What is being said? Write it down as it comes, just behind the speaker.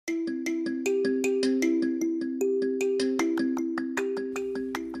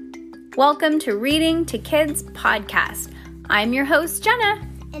Welcome to Reading to Kids podcast. I'm your host, Jenna.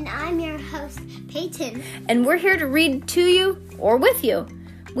 And I'm your host, Peyton. And we're here to read to you or with you.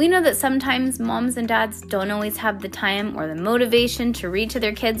 We know that sometimes moms and dads don't always have the time or the motivation to read to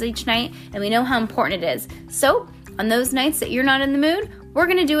their kids each night, and we know how important it is. So, on those nights that you're not in the mood, we're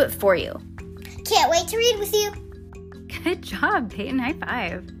going to do it for you. Can't wait to read with you. Good job, Peyton. High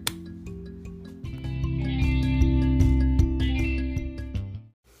five.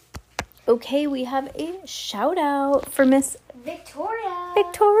 Okay, we have a shout out for Miss Victoria.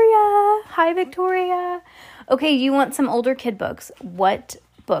 Hi, Victoria. Okay, you want some older kid books. What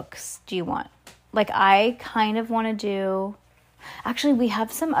books do you want? Like, I kind of want to do... Actually, we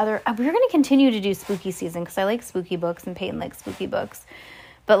have some other... We're going to continue to do spooky season because I like spooky books and Peyton likes spooky books.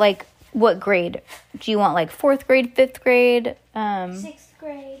 But, like, what grade? Do you want, like, 4th grade, 5th grade? 6th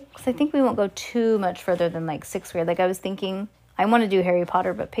grade. Because I think we won't go too much further than, like, 6th grade. Like, I was thinking... I want to do Harry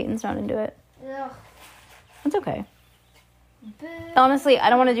Potter, but Peyton's not into it. Ugh. It's okay. But... Honestly,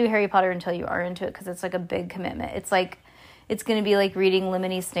 I don't want to do Harry Potter until you are into it because it's like a big commitment. It's like, it's going to be like reading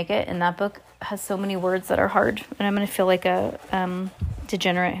Lemony Snicket, and that book has so many words that are hard, and I'm going to feel like a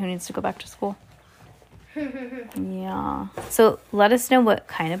degenerate who needs to go back to school. Yeah. So let us know what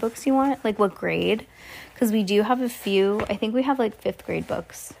kind of books you want, like what grade, because we do have a few. I think we have like 5th grade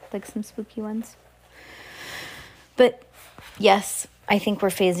books, like some spooky ones. But yes, I think we're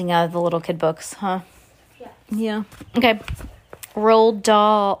phasing out of the little kid books, huh? Yeah. Okay. Roald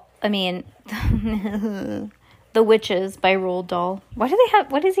Dahl. The Witches by Roald Dahl. Why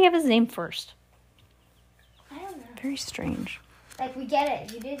does he have his name first? I don't know. Very strange. Like, we get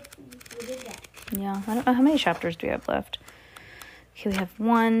it. We did that. Yeah. I don't know how many chapters do we have left. Okay, we have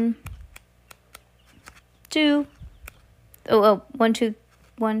 1, 2. Oh, 1, 2,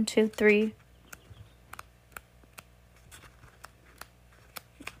 1, 2, 3.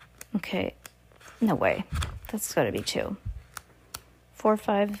 Okay. No way. That's got to be 2. 4,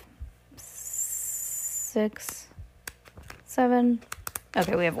 5, 6, 7.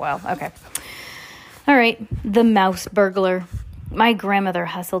 Okay, we have a while. Okay. All right. The Mouse Burglar. My grandmother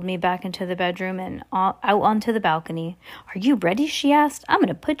hustled me back into the bedroom and out onto the balcony. Are you ready? She asked. I'm going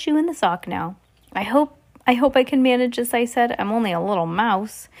to put you in the sock now. I hope I can manage this, I said. I'm only a little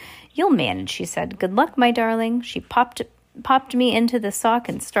mouse. You'll manage, she said. Good luck, my darling. She popped me into the sock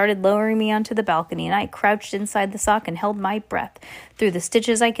and started lowering me onto the balcony, and I crouched inside the sock and held my breath. Through the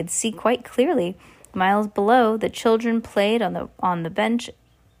stitches I could see quite clearly. Miles below, the children playing on the bench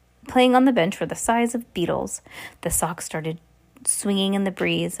were the size of beetles. The sock started swinging in the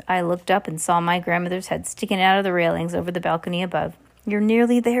breeze. I looked up and saw my grandmother's head sticking out of the railings over the balcony above. You're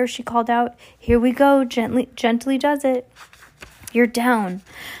nearly there, she called out. Here we go, gently does it. You're down.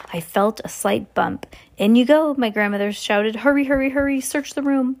 I felt a slight bump. In you go, my grandmother shouted. Hurry, hurry, hurry, search the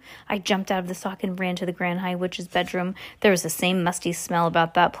room. I jumped out of the sock and ran to the Grand High Witch's bedroom. There was the same musty smell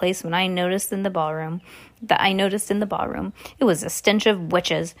about that place I noticed in the ballroom. It was a stench of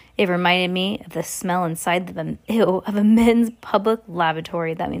witches. It reminded me of the smell inside of a men's public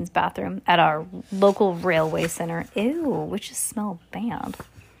lavatory, that means bathroom, at our local railway center. Ew, witches smell bad.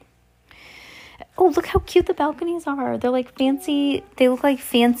 Oh, look how cute the balconies are. They're like fancy. They look like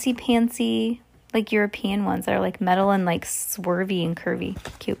fancy-pantsy, like European ones that are like metal and like swervy and curvy.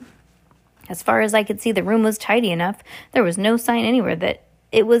 Cute. As far as I could see, the room was tidy enough. There was no sign anywhere that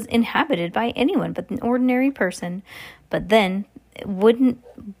it was inhabited by anyone but an ordinary person. But then, wouldn't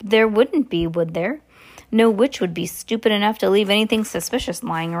be, would there? No witch would be stupid enough to leave anything suspicious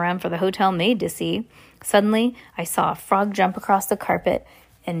lying around for the hotel maid to see. Suddenly, I saw a frog jump across the carpet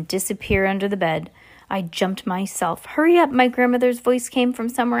and disappear under the bed. I jumped myself. Hurry up, my grandmother's voice came from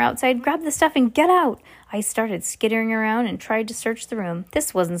somewhere outside. Grab the stuff and get out. I started skittering around and tried to search the room.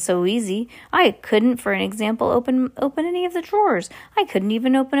 This wasn't so easy. I couldn't, for an example, open any of the drawers. I couldn't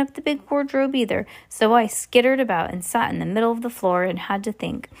even open up the big wardrobe either. So I skittered about and sat in the middle of the floor and had to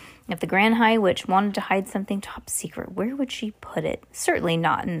think. If the Grand High Witch wanted to hide something top secret, where would she put it? Certainly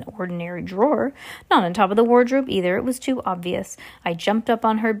not in an ordinary drawer. Not on top of the wardrobe either. It was too obvious. I jumped up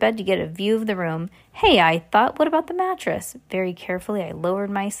on her bed to get a view of the room. Hey, I thought, what about the mattress? Very carefully, I lowered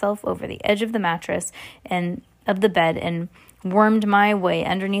myself over the edge of the mattress and of the bed and wormed my way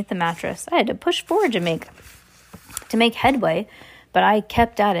underneath the mattress. I had to push forward to make headway, but I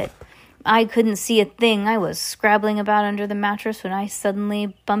kept at it. I couldn't see a thing. I was scrabbling about under the mattress when I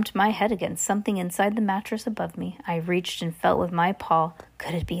suddenly bumped my head against something inside the mattress above me. I reached and felt with my paw.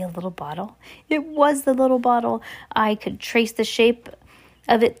 Could it be a little bottle? It was the little bottle. I could trace the shape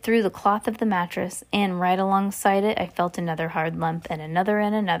of it through the cloth of the mattress, and right alongside it I felt another hard lump, and another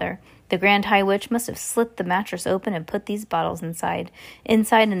and another. The Grand High Witch must have slit the mattress open and put these bottles inside, and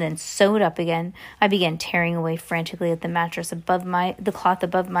then sewed up again. I began tearing away frantically at the mattress the cloth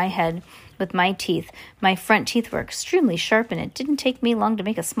above my head with my teeth. My front teeth were extremely sharp, and it didn't take me long to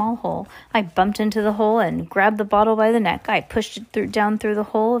make a small hole. I bumped into the hole and grabbed the bottle by the neck. I pushed it down through the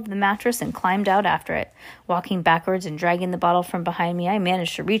hole of the mattress and climbed out after it. Walking backwards and dragging the bottle from behind me, I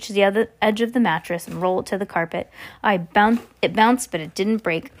managed to reach the other edge of the mattress and roll it to the carpet. It bounced, but it didn't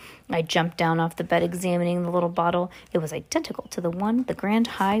break. I jumped down off the bed, examining the little bottle. It was identical to the one the Grand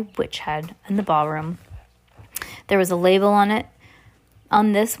High Witch had in the ballroom. There was a label on it.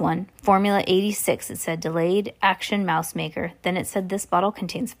 On this one, Formula 86, it said Delayed Action Mouse Maker. Then it said this bottle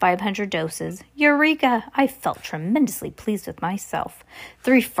contains 500 doses. Eureka! I felt tremendously pleased with myself.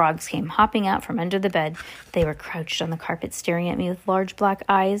 3 frogs came hopping out from under the bed. They were crouched on the carpet, staring at me with large black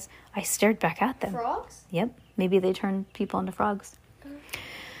eyes. I stared back at them. Frogs? Yep, maybe they turned people into frogs.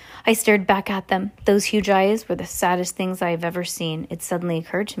 I stared back at them. Those huge eyes were the saddest things I have ever seen. It suddenly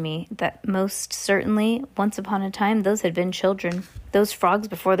occurred to me that most certainly, once upon a time, those had been children. Those frogs,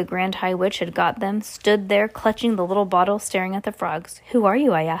 before the Grand High Witch had got them, stood there clutching the little bottle, staring at the frogs. "Who are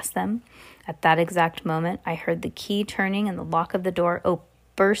you?" I asked them. At that exact moment, I heard the key turning and the lock of the door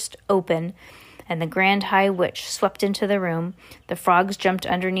burst open, and the Grand High Witch swept into the room. The frogs jumped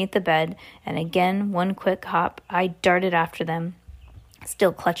underneath the bed, and again, one quick hop, I darted after them.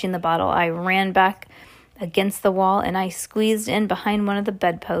 Still clutching the bottle, I ran back against the wall, and I squeezed in behind one of the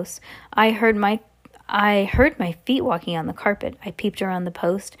bedposts. I heard my feet walking on the carpet. I peeped around the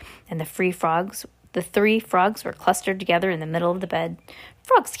post, and the 3 frogs were clustered together in the middle of the bed.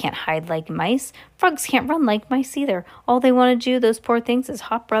 Frogs can't hide like mice. Frogs can't run like mice either. All they want to do, those poor things, is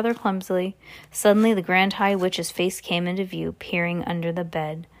hop rather clumsily. Suddenly, the Grand High Witch's face came into view, peering under the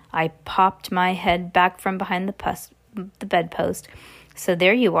bed. I popped my head back from behind the bedpost. "So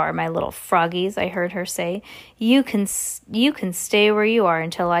there you are, my little froggies," I heard her say. You can stay where you are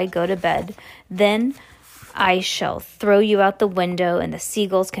until I go to bed. Then I shall throw you out the window, and the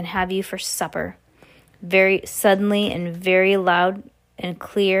seagulls can have you for supper." Very suddenly and very loud and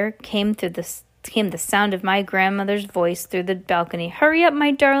clear came the sound of my grandmother's voice through the balcony. "Hurry up,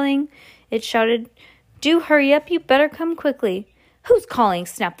 my darling," it shouted. "Do hurry up, you better come quickly." "Who's calling?"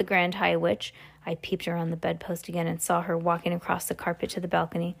 snapped the Grand High Witch. I peeped around the bedpost again and saw her walking across the carpet to the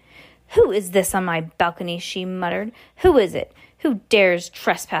balcony. "Who is this on my balcony?" she muttered. "Who is it? Who dares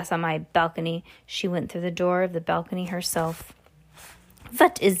trespass on my balcony?" She went through the door of the balcony herself.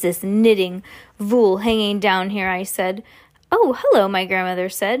 "What is this knitting wool hanging down here?" I said. "Oh, hello," my grandmother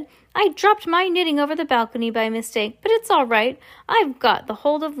said. "I dropped my knitting over the balcony by mistake, but it's all right. I've got the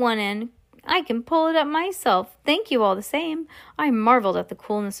hold of one end. I can pull it up myself. Thank you all the same." I marveled at the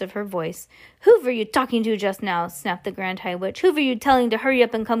coolness of her voice. "Who were you talking to just now?" snapped the Grand High Witch. "Who were you telling to hurry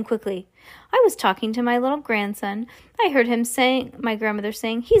up and come quickly?" "I was talking to my little grandson. I heard him saying," my grandmother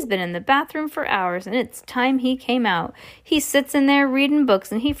saying, "he's been in the bathroom for hours, and it's time he came out. He sits in there reading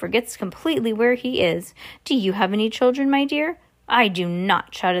books, and he forgets completely where he is. Do you have any children, my dear?" "I do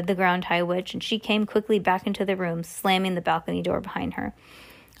not," shouted the Grand High Witch, and she came quickly back into the room, slamming the balcony door behind her.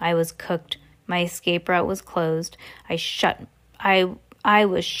 I was cooked. My escape route was closed. I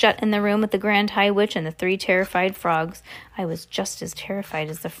was shut in the room with the Grand High Witch and the 3 terrified frogs. I was just as terrified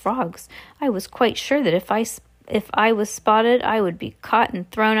as the frogs. I was quite sure that if I was spotted, I would be caught and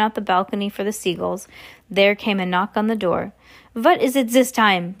thrown out the balcony for the seagulls. There came a knock on the door. "What is it this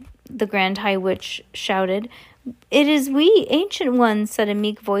time?" the Grand High Witch shouted. "It is we, ancient ones," said a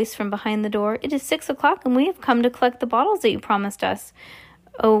meek voice from behind the door. "It is 6 o'clock, and we have come to collect the bottles that you promised us."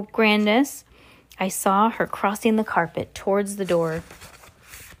 "Oh, grandness." I saw her crossing the carpet towards the door.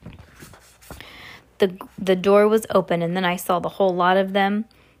 The door was open, and then I saw the whole lot of them,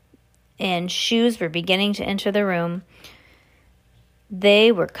 and shoes were beginning to enter the room.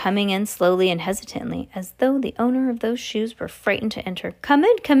 They were coming in slowly and hesitantly, as though the owner of those shoes were frightened to enter. Come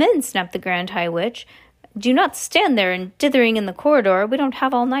in, snapped the Grand High Witch. "Do not stand there and dithering in the corridor. We don't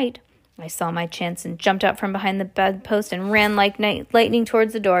have all night." I saw my chance and jumped out from behind the bedpost and ran like lightning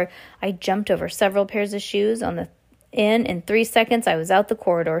towards the door. I jumped over several pairs of shoes in 3 seconds, I was out the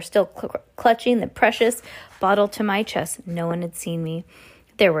corridor, still clutching the precious bottle to my chest. No one had seen me.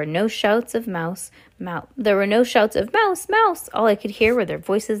 There were no shouts of mouse. All I could hear were their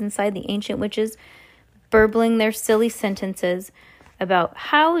voices inside the ancient witches, burbling their silly sentences about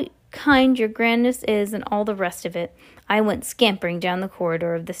how kind your grandness is and all the rest of it. I went scampering down the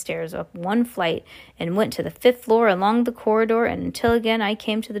corridor of the stairs, up 1 flight, and went to the 5th floor along the corridor, and until again I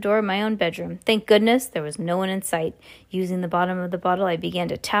came to the door of my own bedroom. Thank goodness there was no one in sight. Using the bottom of the bottle, I began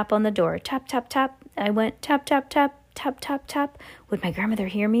to tap on the door. Tap, tap, tap. I went tap, tap, tap. tap, tap, tap. Would my grandmother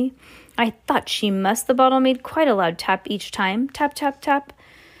hear me? I thought she must. The bottle made quite a loud tap each time. Tap, tap, tap.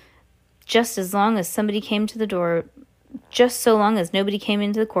 Just so long as nobody came into the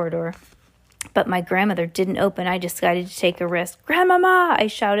corridor. But my grandmother didn't open. I decided to take a risk. "Grandmama!" I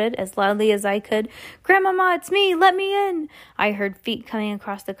shouted as loudly as I could. "Grandmama, it's me! Let me in!" I heard feet coming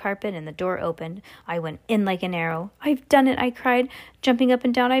across the carpet and the door opened. I went in like an arrow. "I've done it!" I cried, jumping up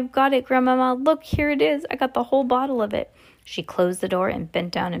and down. "I've got it, Grandmama! Look, here it is! I got the whole bottle of it!" She closed the door and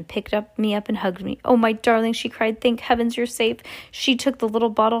bent down and picked me up and hugged me. "Oh, my darling," she cried. "Thank heavens you're safe." She took the little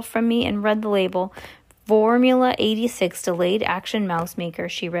bottle from me and read the label. "Formula 86 Delayed Action Mouse Maker,"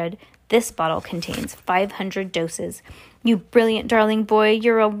 she read. "This bottle contains 500 doses. You brilliant darling boy.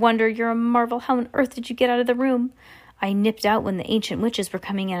 You're a wonder. You're a marvel. How on earth did you get out of the room?" "I nipped out when the ancient witches were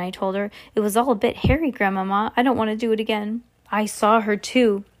coming in," I told her. "It was all a bit hairy, Grandmama. I don't want to do it again." "I saw her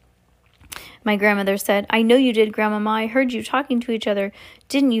too," my grandmother said. "I know you did, Grandmama. I heard you talking to each other.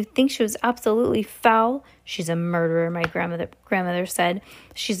 Didn't you think she was absolutely foul?" "She's a murderer," my grandmother said.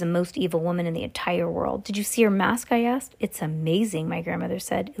 "She's the most evil woman in the entire world." "Did you see her mask?" I asked. "It's amazing," my grandmother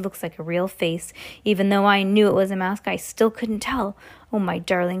said. "It looks like a real face. Even though I knew it was a mask, I still couldn't tell." "Oh, my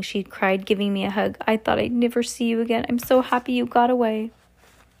darling," she cried, giving me a hug. "I thought I'd never see you again. I'm so happy you got away."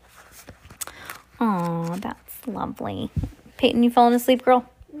 Aw, that's lovely. Peyton, you falling asleep, girl?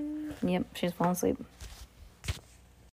 Yep, she's falling asleep.